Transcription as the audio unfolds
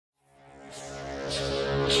Hello,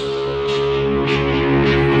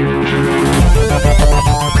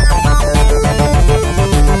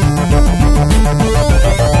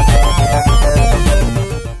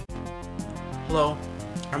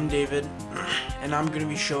 I'm David, and I'm going to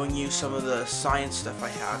be showing you some of the science stuff I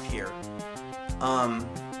have here. I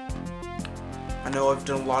know I've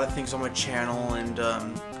done a lot of things on my channel and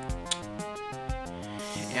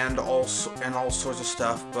all sorts of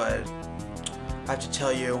stuff, but I have to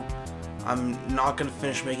tell you, I'm not going to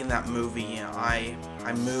finish making that movie. I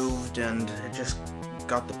moved and it just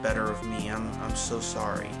got the better of me. I'm so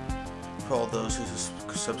sorry for all those who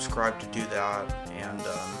subscribe to do that,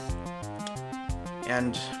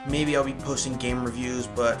 and maybe I'll be posting game reviews,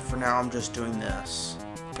 but for now I'm just doing this.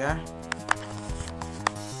 Okay?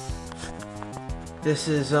 This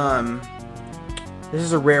is a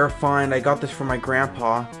rare find. I got this from my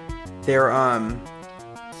grandpa.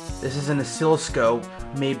 This is an oscilloscope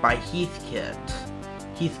made by Heathkit.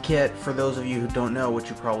 Heathkit, for those of you who don't know, which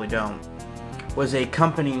you probably don't, was a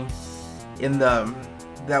company in that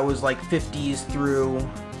was like 50s through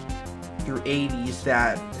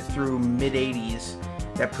 80s, through mid 80s,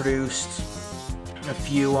 that produced a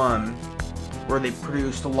few where they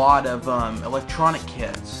produced a lot of electronic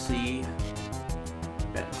kits. See,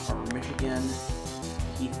 Benton Harbor, Michigan,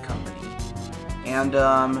 Heath Company, and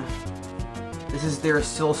this is their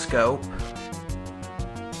oscilloscope,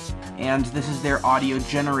 and this is their audio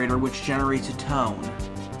generator, which generates a tone.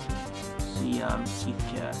 See,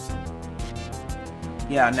 Heathkit.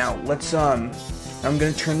 Yeah, now let's I'm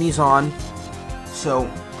gonna turn these on. So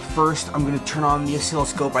first I'm gonna turn on the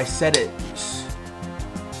oscilloscope. I set it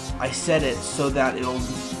so that it'll,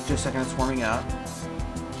 just a second, it's warming up.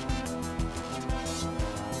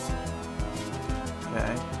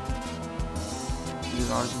 Okay. These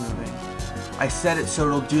are moving. I set it so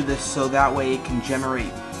it'll do this, so that way it can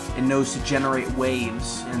generate, it knows to generate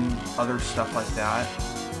waves and other stuff like that.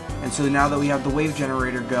 And so now that we have the wave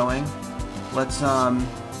generator going, let's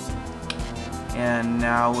and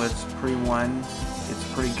now it's it's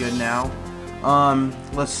pretty good now.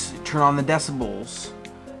 Let's turn on the decibels.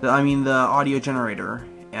 The audio generator,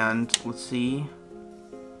 and let's see.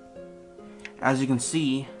 As you can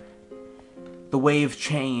see, the wave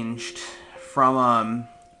changed from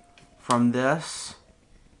this.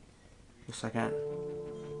 Just a second.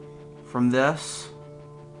 From this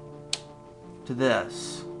to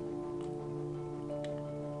this.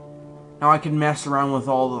 Now I could mess around with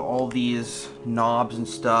all these knobs and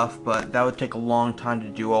stuff, but that would take a long time to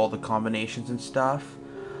do all the combinations and stuff.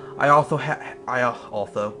 I also have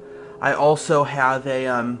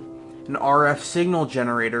an RF signal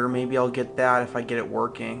generator. Maybe I'll get that if I get it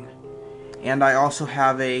working. And I also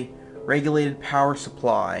have a regulated power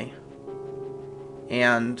supply.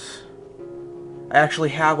 And I actually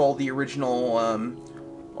have all the original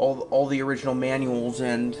all the original manuals,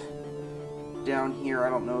 and down here, I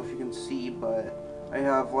don't know if you can see, but I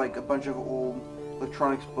have like a bunch of old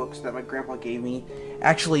electronics books that my grandpa gave me.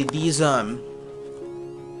 Actually, these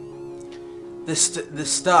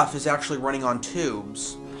this stuff is actually running on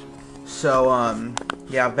tubes. So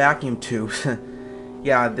yeah, vacuum tubes.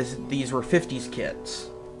 Yeah, these were 50s kits.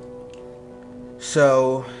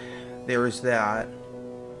 So there is that.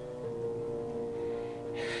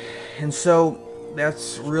 And so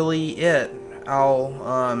that's really it. I'll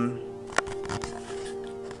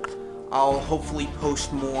hopefully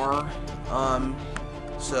post more,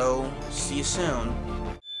 so see you soon.